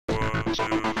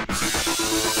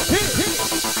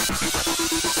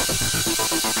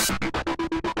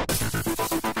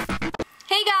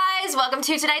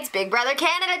welcome to tonight's Big Brother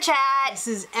Canada chat. This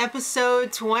is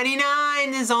episode 29.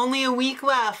 There's only a week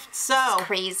left. So, it's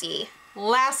crazy.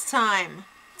 Last time,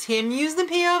 Tim used the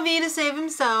POV to save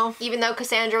himself. Even though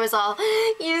Cassandra was all,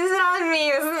 use it on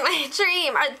me, this is my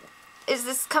dream. Is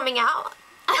this coming out?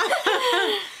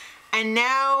 And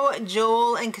now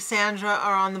Joel and Cassandra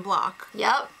are on the block.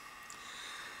 Yep.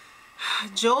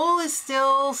 Joel is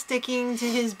still sticking to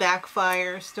his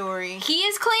backfire story. He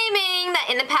is claiming that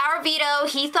in the power veto,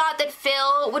 he thought that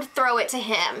Phil would throw it to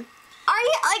him. Are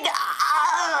you,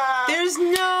 like, There's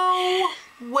no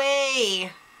way.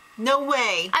 No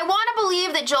way. I want to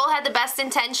believe that Joel had the best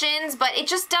intentions, but it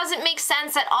just doesn't make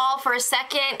sense at all for a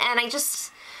second, and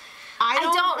I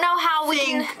don't know how we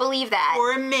can believe that.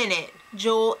 For a minute,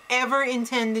 Joel ever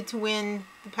intended to win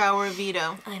the power of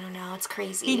veto. I don't know, it's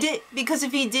crazy. He did, because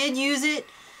if he did use it,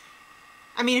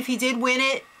 I mean, if he did win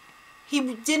it,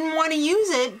 he didn't want to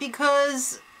use it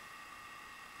because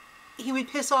he would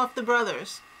piss off the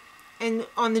brothers and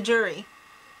on the jury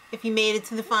if he made it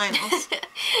to the finals.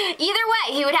 Either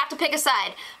way, he would have to pick a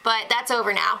side, but that's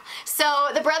over now. So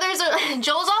the brothers are,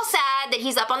 Joel's all sad that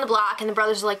he's up on the block, and the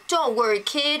brothers are like, don't worry,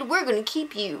 kid, we're gonna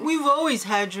keep you. We've always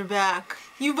had your back.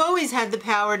 You've always had the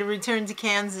power to return to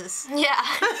Kansas. Yeah.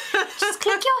 Just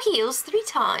click your heels 3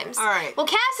 times. All right. Well,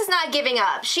 Cass is not giving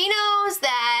up. She knows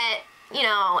that, you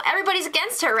know, everybody's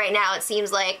against her right now, it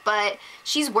seems like, but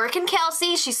she's working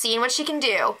Kelsey. She's seeing what she can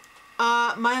do.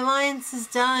 My alliance is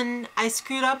done. I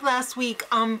screwed up last week.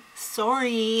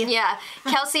 Sorry. Yeah.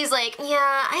 Kelsey's like,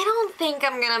 yeah, I don't think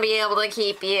I'm gonna be able to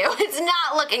keep you. It's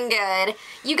not looking good.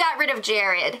 You got rid of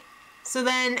Jared. So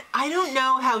then, I don't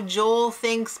know how Joel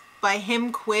thinks by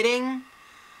him quitting,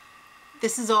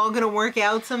 this is all gonna work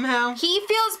out somehow. He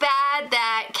feels bad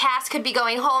that Cass could be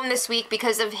going home this week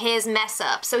because of his mess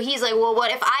up. So he's like, well,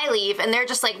 what if I leave? And they're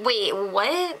just like, wait,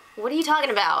 what? What are you talking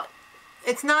about?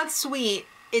 It's not sweet.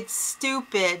 It's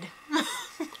stupid.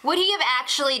 Would he have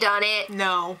actually done it?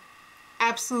 No.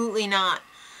 Absolutely not.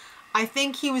 I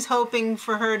think he was hoping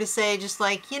for her to say just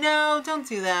like, you know, don't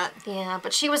do that. Yeah,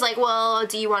 but she was like, well,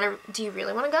 do you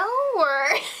really want to go? Or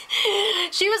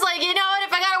she was like, you know what,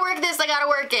 if I gotta work this, I gotta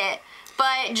work it.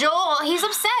 But Joel, he's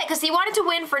upset because he wanted to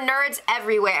win for nerds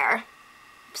everywhere.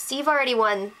 Steve already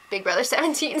won Big Brother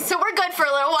 17, so we're good for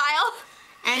a little while.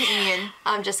 And Ian.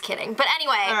 I'm just kidding. But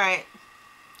anyway. All right.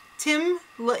 Tim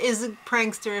is a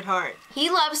prankster at heart. He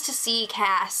loves to see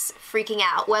Cass freaking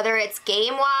out, whether it's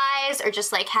game-wise or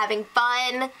just like having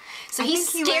fun. So he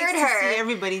scared her. To see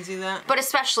everybody do that. But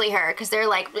especially her, because they're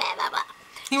like blah blah blah.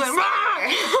 He went rah!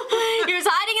 He was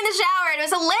hiding in the shower and it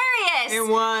was hilarious.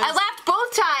 It was. I laughed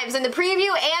both times in the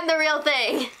preview and the real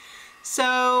thing.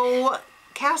 So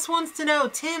Cass wants to know,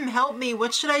 Tim, help me.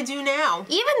 What should I do now?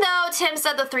 Even though Tim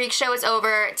said the Freak Show is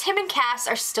over, Tim and Cass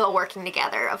are still working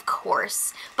together, of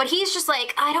course. But he's just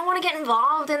like, I don't want to get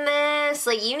involved in this.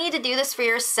 Like, you need to do this for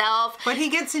yourself. But he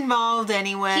gets involved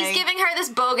anyway. He's giving her this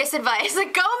bogus advice.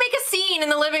 Like, go make a scene in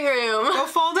the living room. Go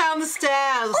fall down the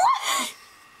stairs.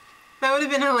 That would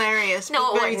have been hilarious,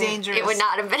 no, but very dangerous. It would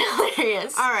not have been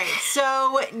hilarious. All right,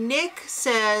 so Nick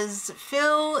says,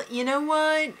 Phil, you know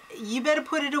what? You better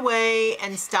put it away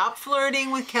and stop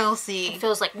flirting with Kelsey. And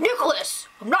Phil's like, Nicholas,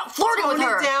 I'm not flirting with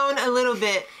her. Tone it down a little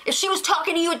bit. If she was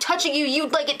talking to you and touching you,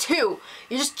 you'd like it too.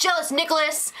 You're just jealous,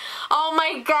 Nicholas. Oh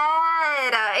my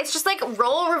God. It's just like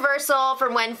role reversal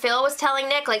from when Phil was telling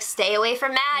Nick, like, stay away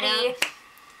from Maddie. Yeah.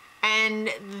 And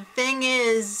the thing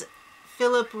is,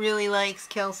 Philip really likes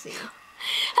Kelsey.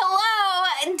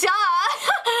 Hello,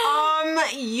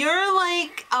 duh. You're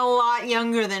like a lot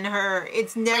younger than her.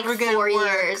 It's never like gonna 4 work.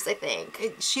 years, I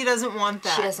think. She doesn't want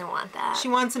that. She doesn't want that. She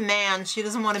wants a man. She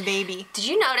doesn't want a baby. Did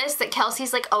you notice that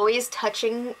Kelsey's like always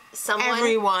touching someone?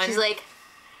 Everyone. She's like,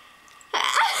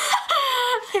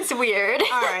 it's weird.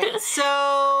 All right,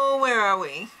 so where are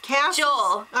we? Cass?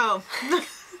 Joel. Oh.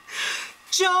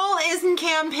 Joel isn't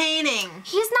campaigning.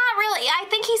 He's not really. I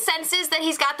think he senses that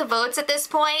he's got the votes at this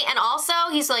point, and also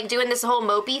he's like doing this whole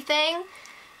mopey thing.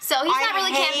 So he's not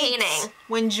really campaigning.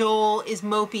 When Joel is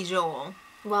mopey Joel.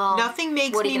 Well, nothing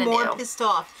makes me more pissed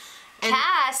off. And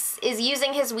Cass is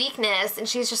using his weakness, and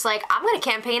she's just like, I'm gonna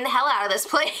campaign the hell out of this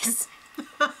place.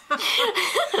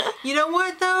 You know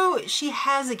what though? She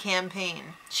has a campaign.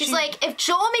 She's like, if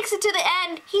Joel makes it to the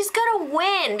end, he's gonna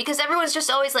win, because everyone's just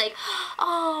always like,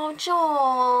 oh,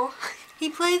 Joel. He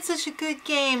played such a good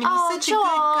game, and he's such a good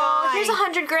guy. Here's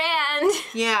 $100 grand.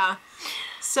 Yeah.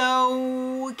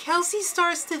 So Kelsey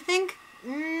starts to think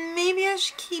maybe I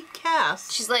should keep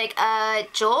Cass. She's like,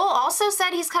 Joel also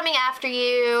said he's coming after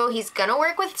you. He's gonna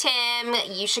work with Tim.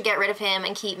 You should get rid of him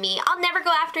and keep me. I'll never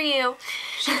go after you.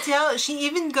 She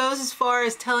even goes as far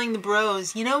as telling the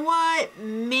bros, you know what?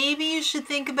 Maybe you should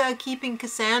think about keeping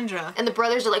Cassandra. And the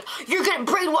brothers are like, you're getting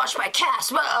brainwashed by Cass.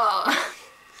 They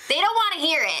don't want to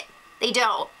hear it. They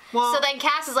don't. Well, so then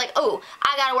Cass is like, oh,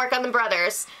 I gotta work on the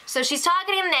brothers. So she's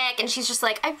talking to Nick, and she's just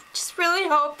like, I just really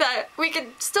hope that we can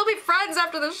still be friends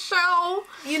after the show.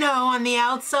 You know, on the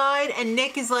outside, and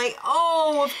Nick is like,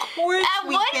 oh, of course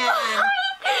we can.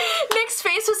 Nick's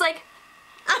face was like,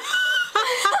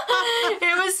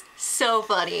 it was so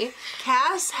funny.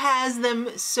 Cass has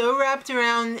them so wrapped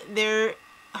around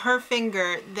her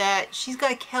finger that she's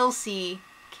got Kelsey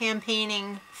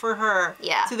campaigning for her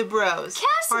to the bros.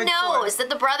 Cass knows that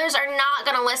the brothers are not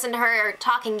going to listen to her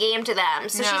talking game to them.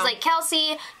 So she's like,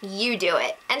 Kelsey, you do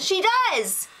it. And she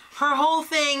does. Her whole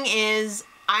thing is,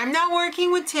 I'm not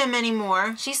working with Tim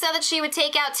anymore. She said that she would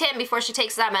take out Tim before she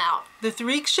takes them out. The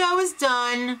Threak show is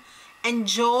done, and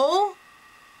Joel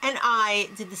and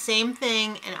I did the same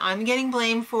thing, and I'm getting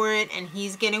blamed for it, and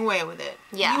he's getting away with it.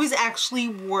 Yeah. He was actually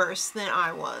worse than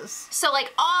I was. So,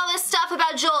 like, all this stuff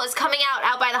about Joel is coming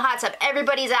out by the hot tub.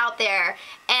 Everybody's out there,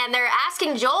 and they're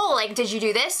asking Joel, like, did you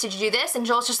do this? Did you do this? And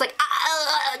Joel's just like,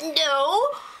 no.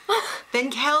 Then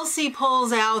Kelsey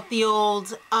pulls out the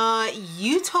old,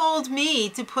 you told me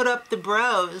to put up the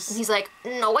bros. And he's like,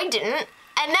 no, I didn't.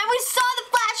 And then we saw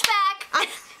the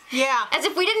flashback. Yeah. As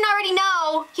if we didn't already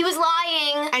know. He was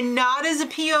lying. And not as a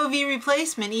POV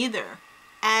replacement either.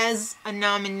 As a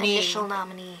nominee. Initial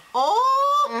nominee.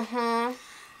 Oh! Mm-hmm.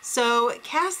 So,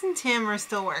 Cass and Tim are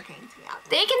still working together.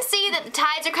 They can see that the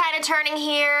tides are kind of turning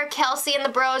here. Kelsey and the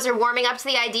bros are warming up to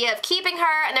the idea of keeping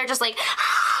her. And they're just like,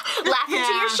 laughing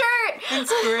to your shirt.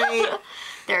 It's great.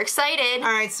 They're excited.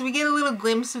 All right, so we get a little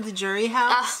glimpse of the jury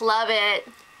house. Love it.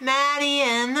 Maddie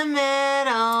in the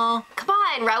middle. Come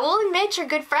on, Raul and Mitch are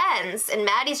good friends. And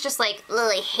Maddie's just like,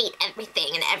 I hate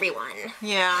everything and everyone.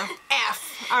 Yeah.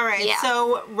 F. All right, yeah.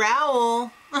 So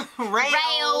Raul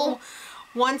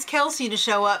wants Kelsey to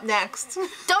show up next. Don't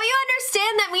you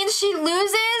understand that means she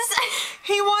loses?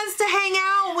 He wants to hang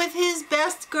out with his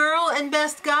best girl and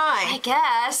best guy. I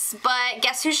guess, but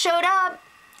guess who showed up?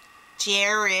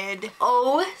 Jared.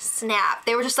 Oh, snap.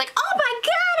 They were just like, oh my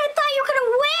god, I thought you were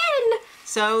gonna win!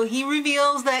 So he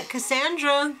reveals that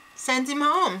Cassandra sent him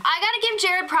home. I gotta give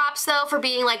Jared props, though, for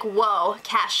being like, whoa,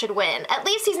 Cass should win. At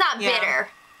least he's not bitter.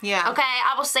 Yeah. Okay,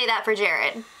 I will say that for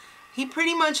Jared. He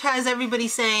pretty much has everybody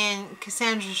saying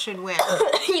Cassandra should win.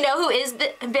 You know who is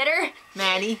bitter?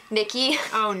 Maddie. Nikki.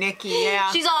 Oh, Nikki,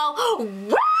 yeah. She's all, woo!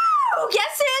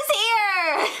 Guess who's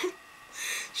here?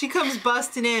 She comes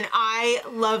busting in. I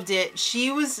loved it.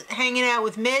 She was hanging out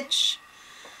with Mitch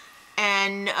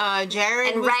and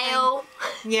Jared. And Rayo.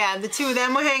 Yeah, the two of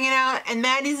them were hanging out. And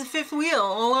Maddie's the fifth wheel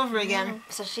all over again.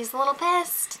 So she's a little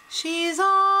pissed. She's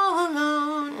all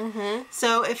alone. Mm-hmm.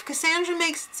 So if Cassandra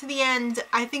makes it to the end,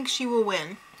 I think she will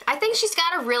win. I think she's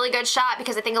got a really good shot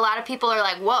because I think a lot of people are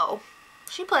like, whoa,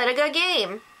 she played a good game.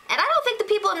 And I don't think the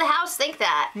people in the house think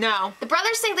that. No. The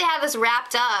brothers think they have this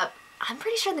wrapped up. I'm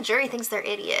pretty sure the jury thinks they're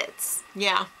idiots.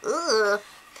 Yeah. Ugh.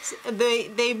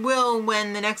 They will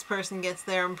when the next person gets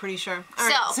there, I'm pretty sure. All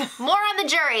right, so, more on the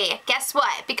jury. Guess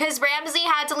what? Because Ramsey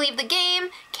had to leave the game,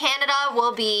 Canada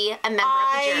will be a member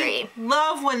of the jury. I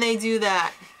love when they do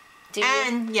that. Do you?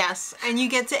 And, yes, and you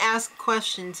get to ask a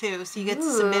question, too. So you get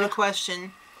to submit a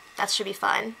question. That should be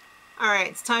fun. All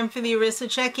right, it's time for the Arissa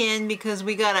check-in because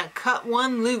we got to cut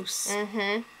one loose.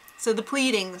 Mm-hmm. So the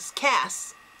pleadings.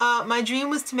 Cass. My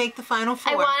dream was to make the Final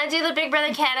Four. I want to do the Big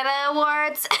Brother Canada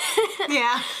Awards.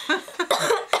 Yeah.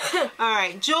 All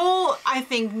right. Joel, I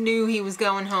think, knew he was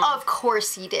going home. Of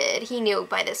course he did. He knew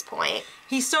by this point.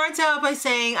 He starts out by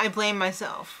saying, I blame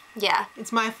myself. Yeah.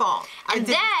 It's my fault. I And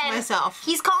did it then to myself.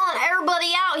 He's calling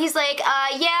everybody out. He's like,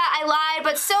 yeah, I lied,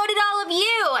 but so did all of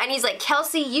you. And he's like,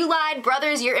 Kelsey, you lied.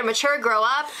 Brothers, you're immature. Grow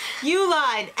up. You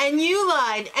lied, and you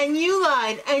lied, and you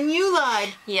lied, and you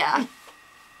lied. Yeah.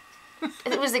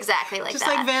 It was exactly like Just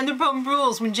that. like Vanderpump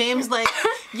Rules when James like,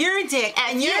 you're a dick,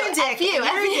 and you're a dick, and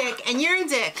you're a dick, and you're a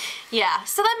dick. Yeah.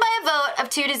 So then by a vote of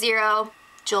 2-0,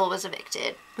 Joel was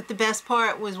evicted. But the best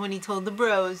part was when he told the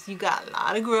bros, you got a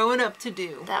lot of growing up to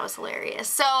do. That was hilarious.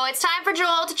 So it's time for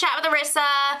Joel to chat with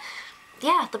Arissa.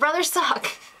 Yeah, the brothers suck.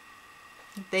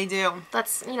 They do.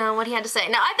 That's, you know, what he had to say.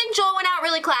 Now, I think Joel went out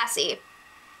really classy.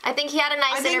 I think he had a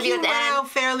nice interview at the end. I think he went out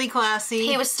fairly classy.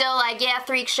 He was still like, yeah,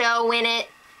 Threak show, win it.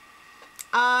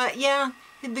 Yeah.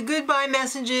 The goodbye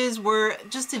messages were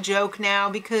just a joke now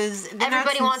because they're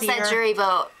Everybody not wants that jury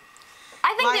vote.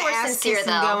 I think they were sincere,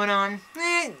 though. Going on.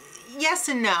 yes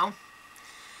and no.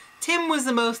 Tim was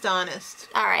the most honest.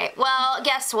 All right. Well,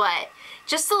 guess what?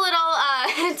 Just a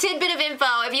little tidbit of info.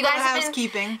 If you guys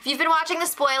housekeeping. if you've been watching the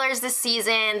spoilers this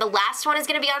season, the last one is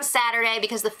going to be on Saturday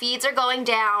because the feeds are going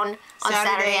down on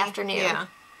Saturday afternoon. Yeah.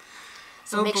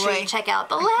 So make sure you check out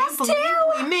the last two.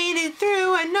 We made it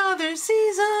through another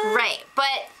season. Right, but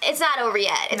it's not over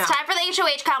yet. It's time for the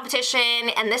HOH competition,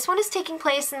 and this one is taking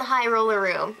place in the high roller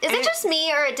room. Is it just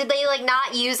me, or did they like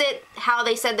not use it how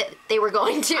they said that they were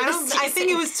going to? I think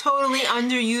it was totally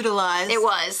underutilized. It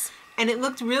was. And it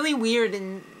looked really weird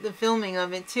in the filming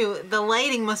of it, too. The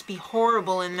lighting must be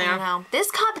horrible in there. I know. This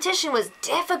competition was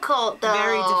difficult, though.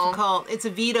 Very difficult. It's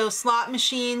a veto slot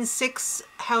machine, 6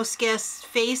 house guests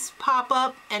face pop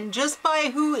up, and just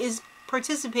by who is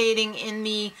participating in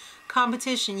the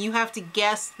competition, you have to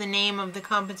guess the name of the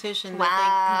competition that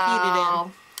they competed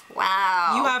in.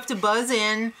 Wow. You have to buzz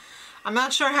in. I'm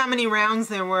not sure how many rounds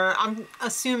there were. I'm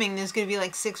assuming there's going to be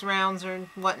like 6 rounds or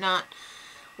whatnot.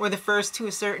 Or the first to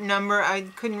a certain number. I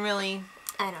couldn't really...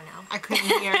 I don't know. I couldn't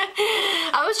hear.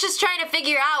 I was just trying to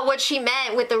figure out what she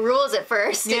meant with the rules at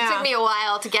first. Yeah. It took me a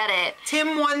while to get it.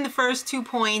 Tim won the first 2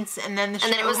 points, and then the show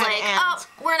had to end. And then it was like, oh,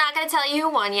 we're not going to tell you who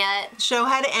won yet. The show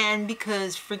had to end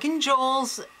because freaking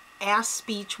Joel's ass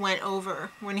speech went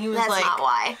over when he was like... That's not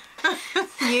why.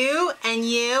 You, and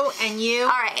you, and you. All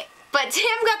right. But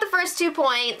Tim got the first 2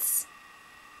 points.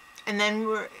 And then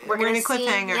we're in a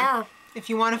cliffhanger. Yeah. If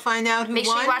you want to find out who won... Make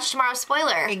sure you watch tomorrow's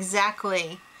spoiler.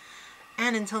 Exactly.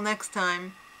 And until next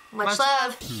time... Much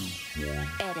love.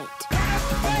 Edit.